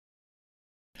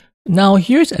Now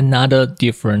here's another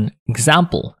different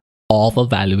example of a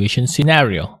valuation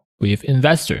scenario with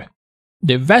investor.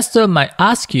 The investor might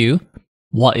ask you,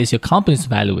 what is your company's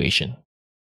valuation?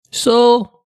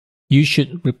 So you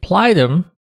should reply them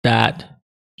that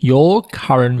your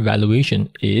current valuation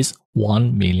is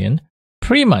 1 million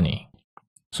pre-money.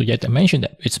 So you have to mention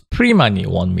that it's pre-money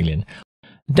 1 million.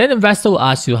 Then investor will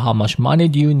ask you how much money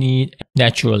do you need.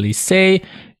 Naturally say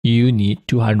you need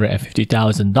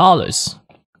 $250,000.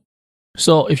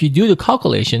 So if you do the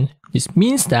calculation, this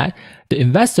means that the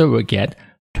investor will get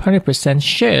 20%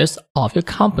 shares of your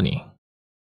company.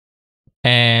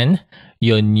 And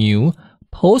your new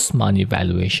post-money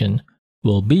valuation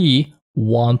will be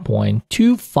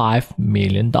 $1.25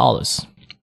 million,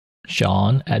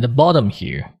 shown at the bottom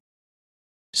here.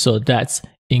 So that's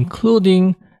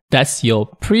your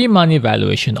pre-money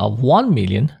valuation of 1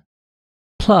 million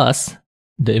plus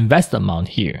the investor amount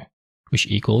here, which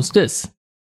equals this.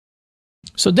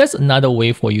 So that's another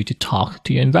way for you to talk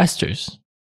to your investors.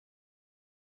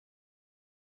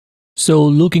 So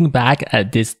looking back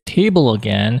at this table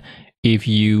again, if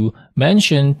you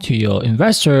mention to your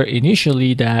investor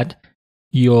initially that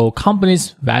your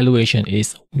company's valuation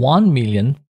is 1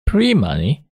 million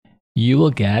pre-money, you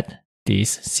will get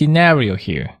this scenario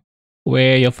here,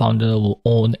 where your founder will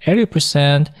own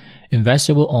 80%,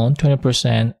 investor will own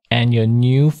 20%, and your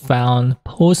newfound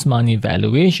post-money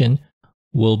valuation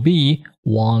will be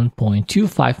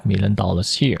 $1.25 million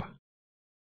here.